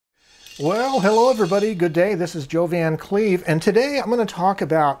Well, hello everybody. Good day. This is Joe Van Cleve, and today I'm going to talk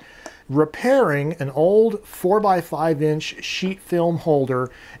about repairing an old 4x5-inch sheet film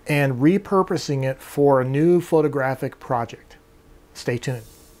holder and repurposing it for a new photographic project. Stay tuned.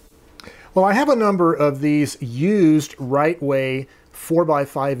 Well, I have a number of these used right-way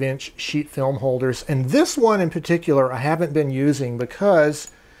 4x5-inch sheet film holders, and this one in particular I haven't been using because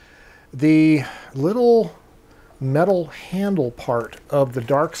the little metal handle part of the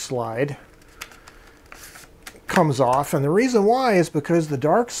dark slide comes off, and the reason why is because the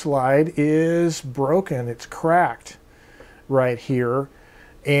dark slide is broken. It's cracked right here,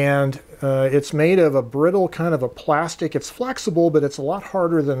 and it's made of a brittle kind of a plastic. It's flexible, but it's a lot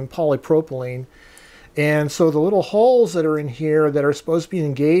harder than polypropylene, and so the little holes that are in here that are supposed to be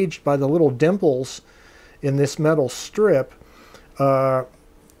engaged by the little dimples in this metal strip,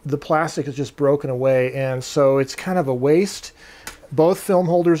 the plastic is just broken away, and so it's kind of a waste. Both film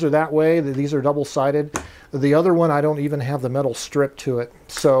holders are that way. These are double-sided. The other one, I don't even have the metal strip to it.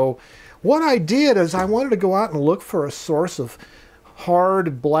 So what I did is I wanted to go out and look for a source of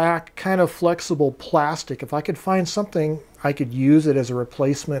hard, black, kind of flexible plastic. If I could find something, I could use it as a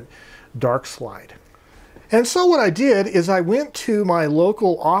replacement dark slide. And so what I did is I went to my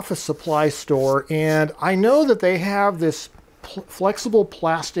local office supply store, and I know that they have this flexible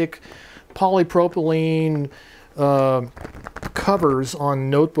plastic polypropylene covers on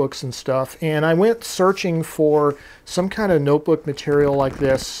notebooks and stuff, and I went searching for some kind of notebook material like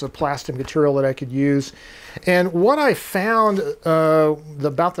this, a plastic material that I could use. And what I found,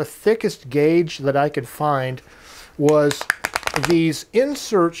 about the thickest gauge that I could find, was these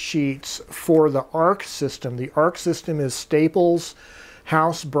insert sheets for the ARC system. The ARC system is Staples'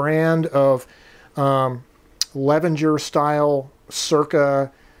 house brand of Levenger style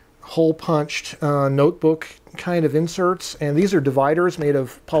circa hole punched notebook kind of inserts, and these are dividers made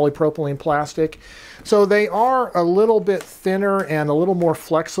of polypropylene plastic, so they are a little bit thinner and a little more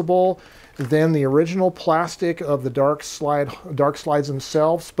flexible than the original plastic of the dark slides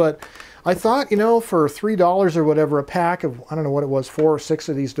themselves. But I thought, you know, for $3 or whatever a pack of, I don't know what it was, 4 or 6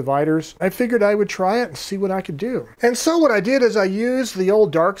 of these dividers, I figured I would try it and see what I could do. And so what I did is I used the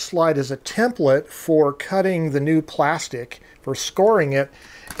old dark slide as a template for cutting the new plastic, for scoring it.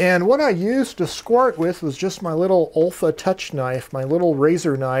 And what I used to score it with was just my little Olfa touch knife, my little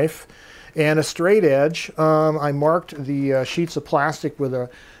razor knife, and a straight edge. I marked the sheets of plastic with a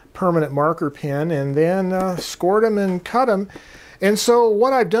permanent marker pen, and then scored them and cut them. And so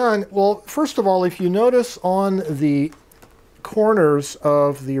what I've done, well, first of all, if you notice on the corners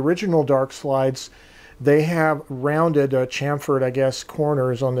of the original dark slides, they have rounded chamfered, I guess,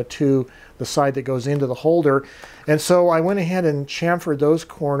 corners on the side that goes into the holder. And so I went ahead and chamfered those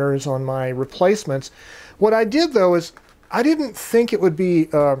corners on my replacements. What I did, though, is I didn't think it would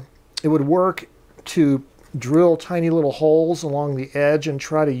work to drill tiny little holes along the edge and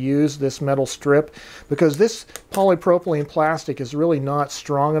try to use this metal strip, because this polypropylene plastic is really not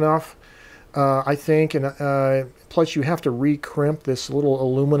strong enough, I think, and plus you have to recrimp this little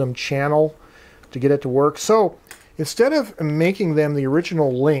aluminum channel to get it to work. So instead of making them the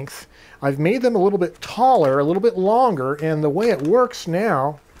original length, I've made them a little bit taller, a little bit longer, and the way it works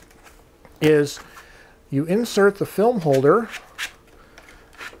now is you insert the film holder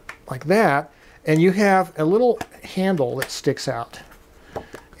like that, and you have a little handle that sticks out.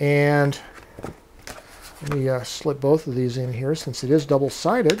 And let me slip both of these in here since it is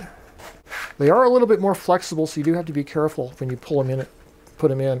double-sided. They are a little bit more flexible, so you do have to be careful when you pull them in, put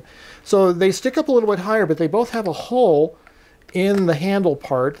them in. So they stick up a little bit higher, but they both have a hole in the handle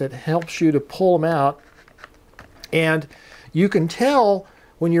part that helps you to pull them out. And you can tell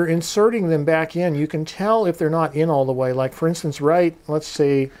when you're inserting them back in, you can tell if they're not in all the way. Like, for instance, right, let's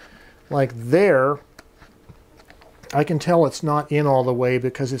say, like there, I can tell it's not in all the way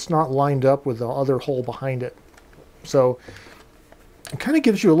because it's not lined up with the other hole behind it. So it kind of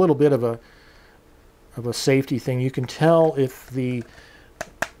gives you a little bit of a safety thing. You can tell if the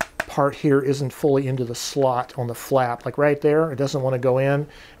part here isn't fully into the slot on the flap, like right there, it doesn't want to go in,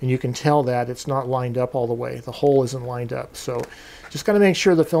 and you can tell that it's not lined up all the way. The hole isn't lined up. So just got to make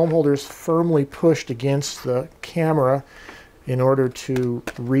sure the film holder is firmly pushed against the camera in order to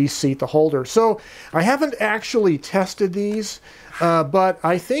reseat the holder. So I haven't actually tested these, but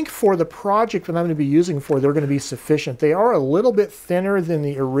I think for the project that I'm going to be using they're going to be sufficient. They are a little bit thinner than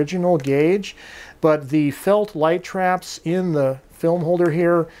the original gauge, but the felt light traps in the film holder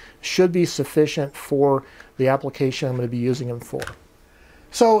here should be sufficient for the application I'm going to be using them for.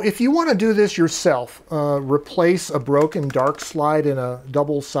 So if you want to do this yourself, replace a broken dark slide in a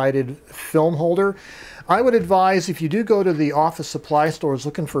double-sided film holder, I would advise, if you do go to the office supply stores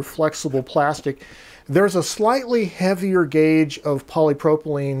looking for flexible plastic, there's a slightly heavier gauge of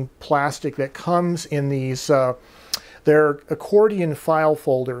polypropylene plastic that comes in these, they're accordion file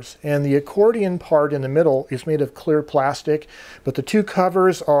folders, and the accordion part in the middle is made of clear plastic, but the two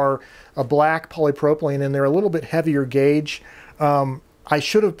covers are a black polypropylene, and they're a little bit heavier gauge. I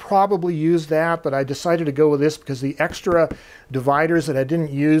should have probably used that, but I decided to go with this because the extra dividers that I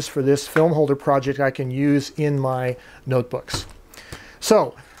didn't use for this film holder project I can use in my notebooks.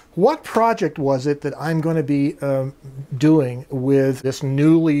 So, what project was it that I'm going to be doing with this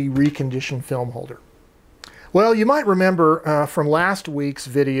newly reconditioned film holder? Well, you might remember from last week's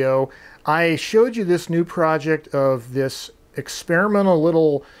video, I showed you this new project of this experimental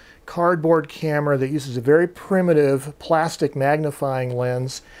little cardboard camera that uses a very primitive plastic magnifying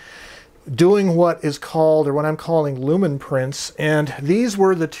lens, doing what is called, or what I'm calling, lumen prints. And these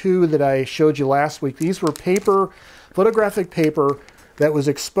were the two that I showed you last week. These were paper, photographic paper, that was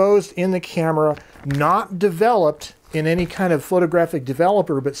exposed in the camera, not developed in any kind of photographic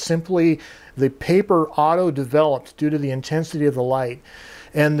developer, but simply the paper auto-developed due to the intensity of the light.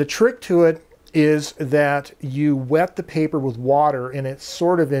 And the trick to it is that you wet the paper with water, and it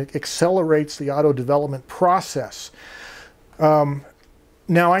sort of accelerates the auto-development process.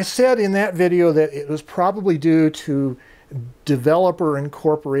 Now, I said in that video that it was probably due to developer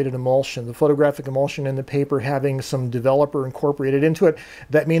incorporated emulsion, the photographic emulsion in the paper having some developer incorporated into it.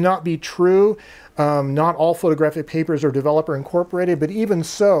 That may not be true. Not all photographic papers are developer incorporated, but even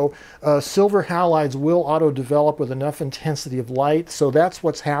so, silver halides will auto-develop with enough intensity of light. So that's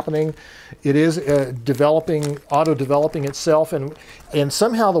what's happening. It is auto-developing itself, and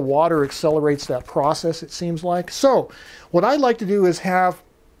somehow the water accelerates that process, it seems like. So what I'd like to do is have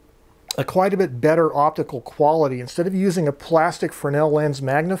quite a bit better optical quality. Instead of using a plastic Fresnel lens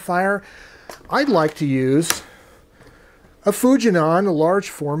magnifier, I'd like to use a Fujinon, a large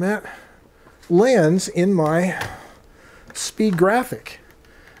format lens in my speed graphic.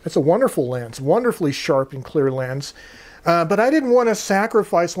 It's a wonderful lens, wonderfully sharp and clear lens. But I didn't want to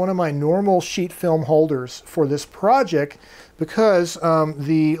sacrifice one of my normal sheet film holders for this project because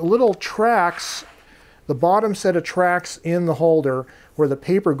the little tracks, the bottom set of tracks in the holder where the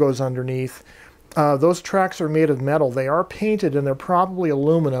paper goes underneath, those tracks are made of metal. They are painted and they're probably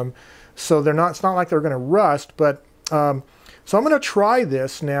aluminum, so they're not, it's not like they're going to rust, but so I'm going to try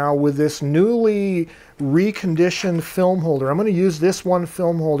this now with this newly reconditioned film holder. I'm going to use this one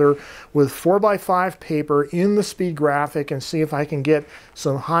film holder with 4x5 paper in the speed graphic and see if I can get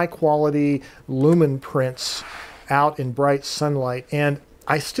some high quality lumen prints out in bright sunlight. And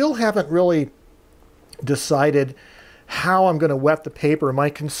I still haven't really decided how I'm going to wet the paper. My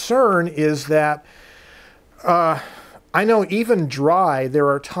concern is that I know even dry, there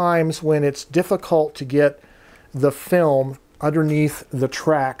are times when it's difficult to get the film underneath the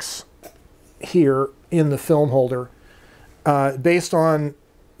tracks here in the film holder. Based on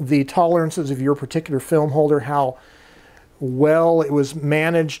the tolerances of your particular film holder, how well it was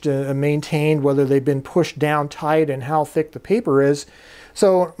managed and maintained, whether they've been pushed down tight, and how thick the paper is.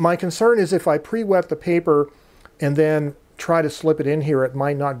 So my concern is if I pre-wet the paper and then try to slip it in here, it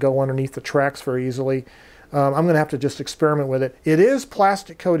might not go underneath the tracks very easily. I'm going to have to just experiment with it. It is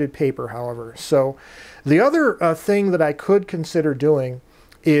plastic coated paper, however. So the other thing that I could consider doing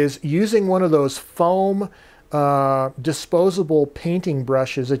is using one of those foam disposable painting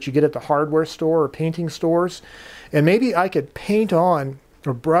brushes that you get at the hardware store or painting stores. And maybe I could paint on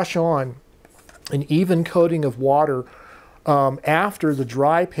or brush on an even coating of water after the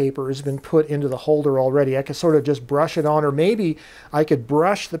dry paper has been put into the holder already. I could sort of just brush it on, or maybe I could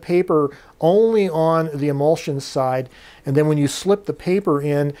brush the paper only on the emulsion side, and then when you slip the paper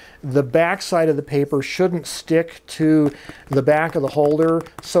in, the back side of the paper shouldn't stick to the back of the holder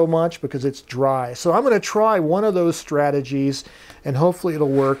so much because it's dry. So I'm going to try one of those strategies and hopefully it'll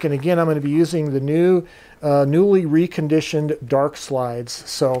work. And again, I'm going to be using the new newly reconditioned dark slides.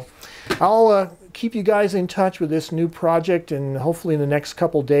 So I'll keep you guys in touch with this new project, and hopefully in the next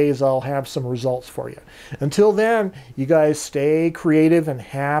couple days I'll have some results for you. Until then, you guys stay creative and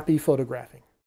happy photographing.